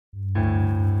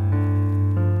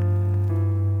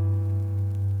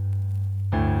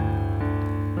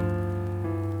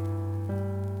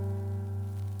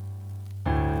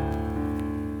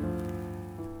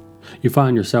You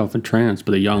find yourself entranced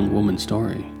by the young woman's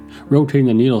story. Rotating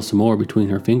the needle some more between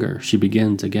her fingers, she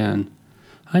begins again.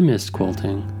 I missed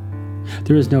quilting.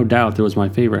 There is no doubt that it was my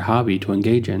favorite hobby to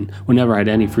engage in whenever I had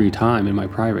any free time in my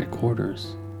private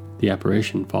quarters. The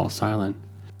apparition falls silent.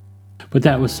 But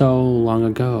that was so long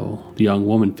ago, the young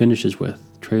woman finishes with,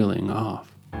 trailing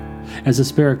off. As the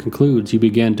spirit concludes, you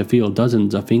begin to feel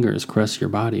dozens of fingers caress your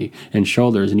body and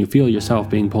shoulders, and you feel yourself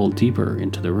being pulled deeper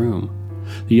into the room.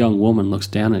 The young woman looks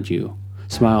down at you,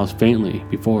 smiles faintly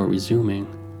before resuming.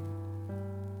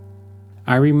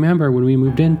 I remember when we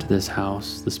moved into this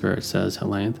house, the spirit says at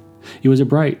length. It was a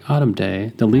bright autumn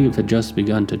day, the leaves had just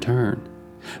begun to turn.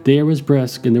 The air was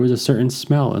brisk and there was a certain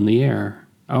smell in the air.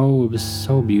 Oh, it was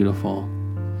so beautiful.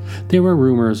 There were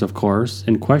rumors, of course,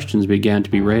 and questions began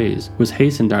to be raised. Was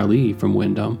Hasan Darli from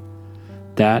Wyndham?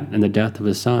 That and the death of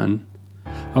his son.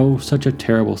 Oh, such a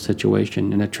terrible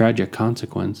situation and a tragic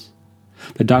consequence.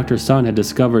 The doctor's son had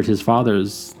discovered his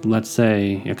father's, let's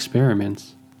say,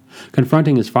 experiments.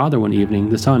 Confronting his father one evening,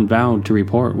 the son vowed to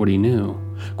report what he knew,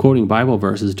 quoting Bible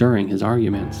verses during his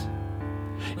arguments.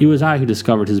 It was I who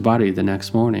discovered his body the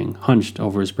next morning, hunched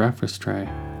over his breakfast tray.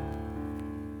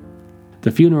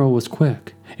 The funeral was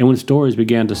quick, and when stories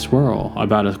began to swirl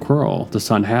about a quarrel the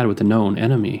son had with a known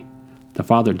enemy, the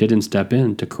father didn't step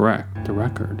in to correct the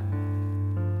record.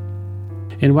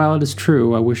 And while it is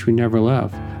true I wish we never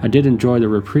left, I did enjoy the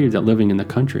reprieve that living in the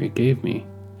country gave me.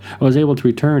 I was able to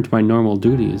return to my normal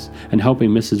duties and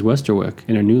helping Mrs. Westerwick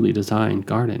in her newly designed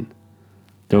garden,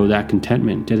 though that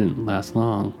contentment didn't last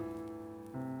long.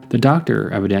 The doctor,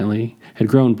 evidently, had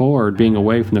grown bored being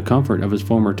away from the comfort of his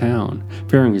former town,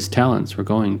 fearing his talents were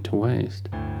going to waste.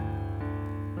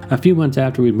 A few months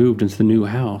after we moved into the new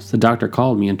house, the doctor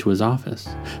called me into his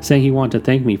office, saying he wanted to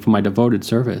thank me for my devoted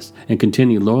service and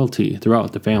continued loyalty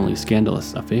throughout the family's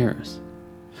scandalous affairs.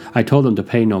 I told him to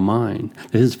pay no mind,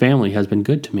 that his family has been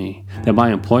good to me, that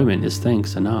my employment is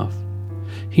thanks enough.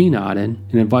 He nodded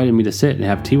and invited me to sit and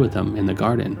have tea with him in the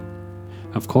garden.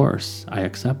 Of course, I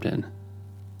accepted.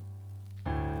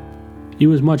 It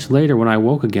was much later when I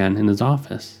woke again in his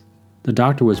office. The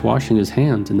doctor was washing his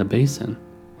hands in the basin.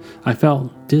 I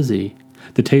felt dizzy,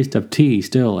 the taste of tea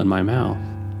still in my mouth.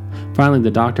 Finally, the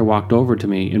doctor walked over to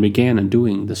me and began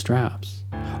undoing the straps.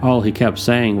 All he kept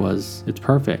saying was, "It's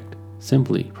perfect,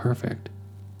 simply perfect."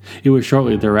 It was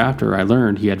shortly thereafter I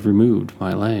learned he had removed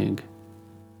my leg.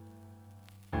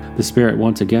 The spirit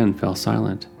once again fell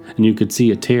silent, and you could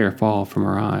see a tear fall from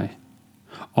her eye.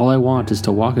 All I want is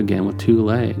to walk again with 2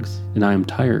 legs, and I am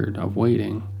tired of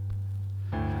waiting.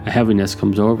 A heaviness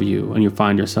comes over you, and you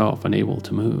find yourself unable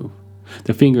to move.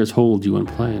 The fingers hold you in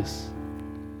place.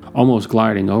 Almost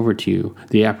gliding over to you,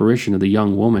 the apparition of the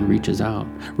young woman reaches out,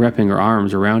 wrapping her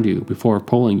arms around you before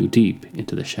pulling you deep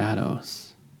into the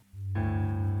shadows.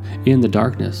 In the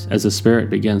darkness, as the spirit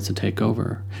begins to take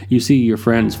over, you see your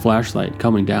friend's flashlight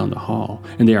coming down the hall,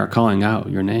 and they are calling out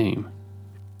your name.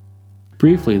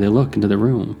 Briefly, they look into the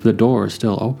room, but the door is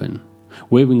still open.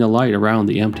 Waving the light around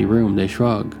the empty room, they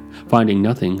shrug, finding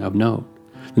nothing of note.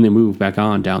 Then they move back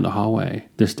on down the hallway,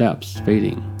 their steps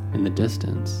fading in the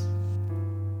distance.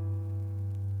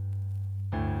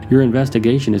 Your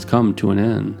investigation has come to an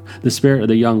end. The spirit of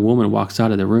the young woman walks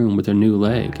out of the room with her new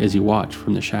leg as you watch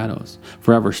from the shadows,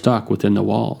 forever stuck within the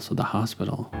walls of the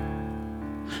hospital.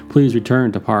 Please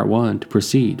return to part 1 to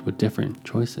proceed with different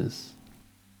choices.